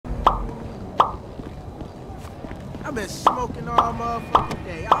I've been smoking all motherfucking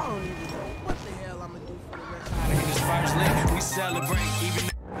day. I don't even know what the hell I'm gonna do for the rest of the day. This first lick, we celebrate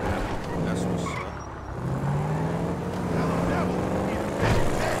even. That's what's up.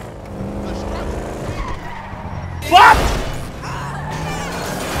 What?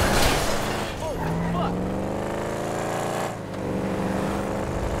 Oh, fuck.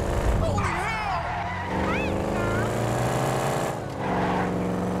 Holy hell!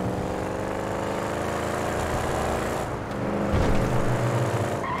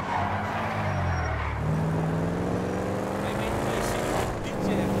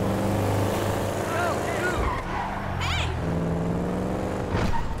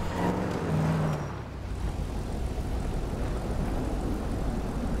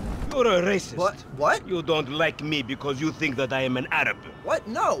 You're a racist. What? You don't like me because you think that I am an Arab. What?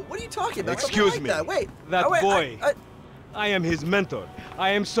 No. What are you talking about? Excuse Something me. like that. Wait. That wait, boy. I am his mentor. I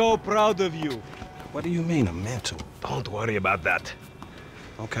am so proud of you. What do you mean, a mentor? Don't worry about that.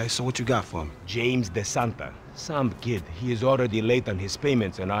 Okay, so what you got for me? James DeSanta. Some kid. He is already late on his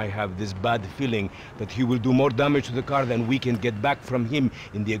payments, and I have this bad feeling that he will do more damage to the car than we can get back from him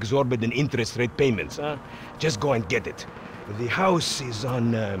in the exorbitant interest rate payments, huh? Just go and get it. The house is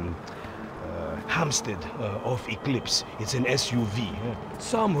on, Hampstead, off Eclipse. It's an SUV.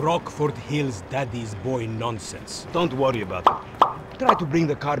 Some Rockford Hills daddy's boy nonsense. Don't worry about it. Try to bring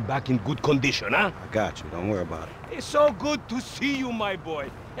the car back in good condition, huh? I got you. Don't worry about it. It's so good to see you, my boy.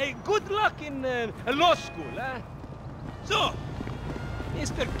 Hey, good luck in law school, huh? So,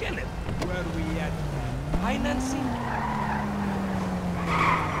 Mr. Kenneth, where are we at? Financing?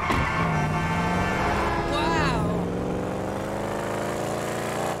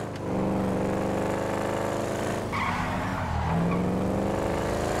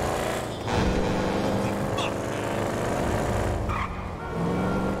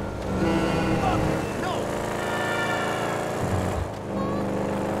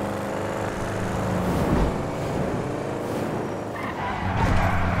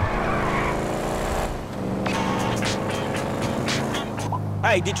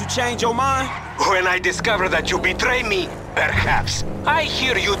 Hey, did you change your mind? When I discover that you betray me, perhaps. I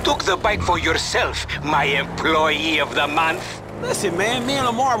hear you took the bike for yourself, my employee of the month. Listen, man, me and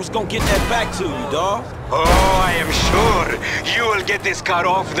Lamar was gonna get that back to you, dawg. Oh, I am sure. You will get this car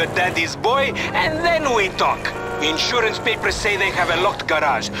off the daddy's boy, and then we talk. Insurance papers say they have a locked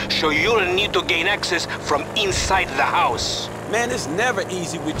garage, so you'll need to gain access from inside the house. Man, it's never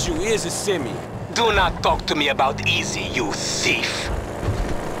easy with you, is it, Simi? Do not talk to me about easy, you thief.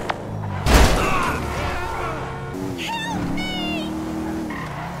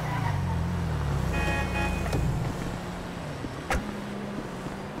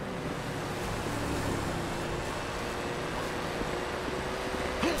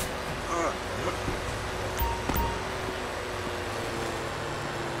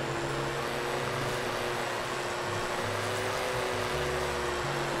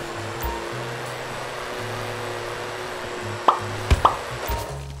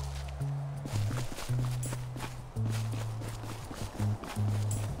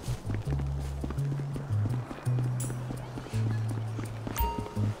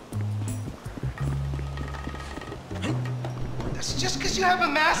 That's just because you have a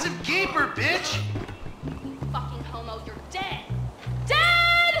massive gaper, bitch! You fucking homo, you're dead!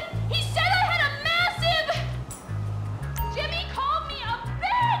 Dead! He said I had a massive... Jimmy called me a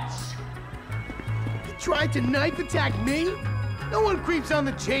bitch! You tried to knife attack me? No one creeps on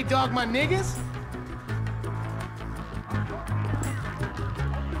the J-Dog, my niggas.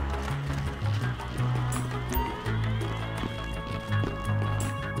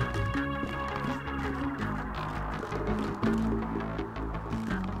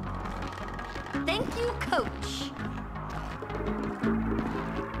 Thank you, Coach.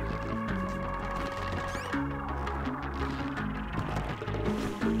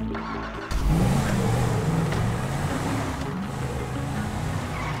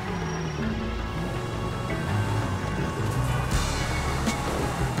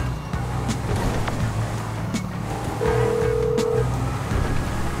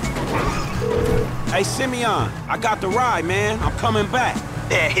 Hey, Simeon, I got the ride, man. I'm coming back.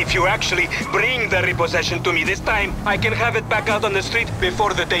 If you actually bring the repossession to me this time, I can have it back out on the street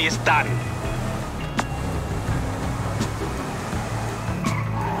before the day is done.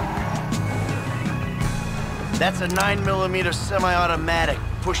 That's a 9mm semi-automatic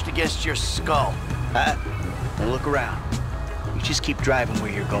pushed against your skull. Now look around. You just keep driving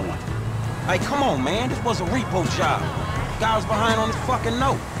where you're going. Hey, come on, man. This was a repo job. Guy was behind on his fucking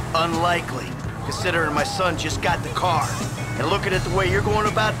note. Unlikely, considering my son just got the car. And looking at the way you're going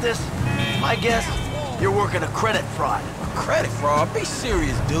about this, my guess, You're working a credit fraud. Credit fraud? Be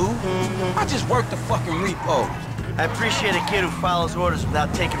serious, dude. I just worked the fucking repos. I appreciate a kid who follows orders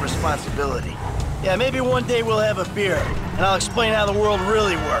without taking responsibility. Yeah, maybe one day we'll have a beer, and I'll explain how the world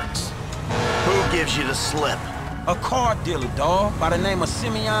really works. Who gives you the slip? A car dealer, dawg, by the name of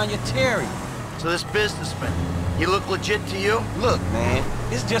Simeon Yeteri. So this businessman, he look legit to you? Look, man,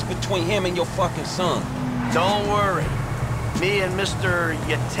 it's just between him and your fucking son. Don't worry. Me and Mr.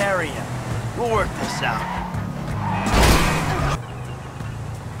 Yetarian, we'll work this out.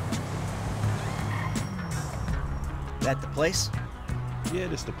 That the place? Yeah,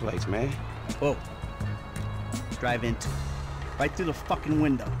 this the place, man. Whoa. Drive into it. Right through the fucking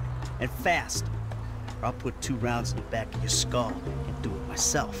window. And fast. Or I'll put 2 rounds in the back of your skull and do it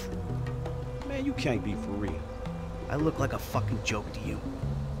myself. Man, you can't be for real. I look like a fucking joke to you.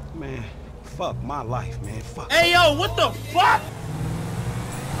 Man, fuck my life, man. Fuck. Hey, yo, what the fuck?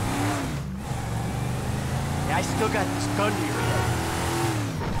 Yeah, I still got this gun to your head.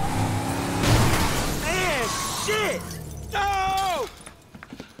 Man, shit! No!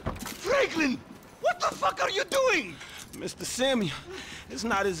 Franklin! What the fuck are you doing? Mr. Simeon, it's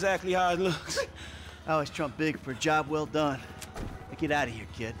not exactly how it looks. I always trump big for a job well done. Now get out of here,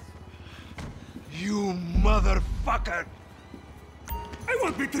 kid. You motherfucker! I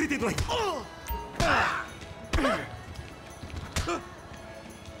won't be treated like...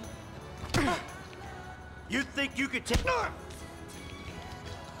 You think you could take...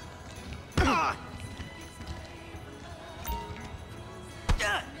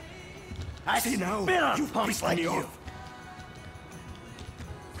 I See now, spit on you punks pissed like me you. off.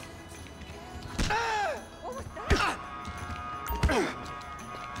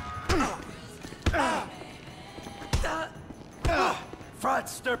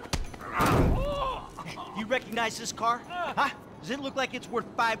 Fraudster. You recognize this car? Huh? Does it look like it's worth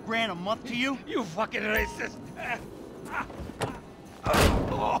 $5 grand a month to you? You fucking racist!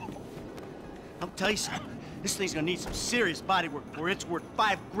 I'll tell you something. This thing's gonna need some serious body work before it's worth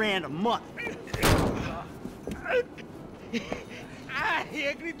 $5 grand a month. He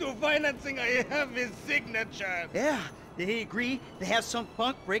agreed to financing. I have his signature. Yeah, did he agree to have some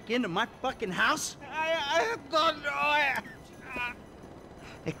punk break into my fucking house? I don't know.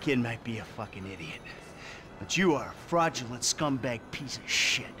 That kid might be a fucking idiot, but you are a fraudulent scumbag piece of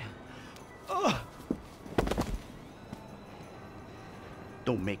shit. Ugh.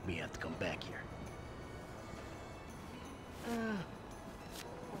 Don't make me have to come back here.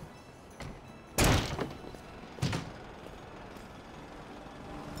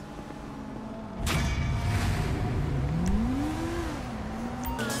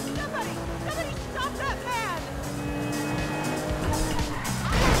 Somebody stop that man!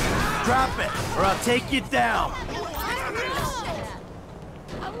 Drop it, or I'll take you down.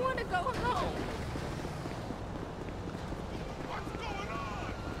 I want to go home.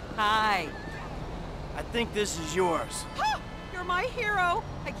 Hi. I think this is yours. You're my hero.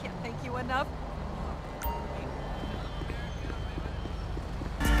 I can't thank you enough.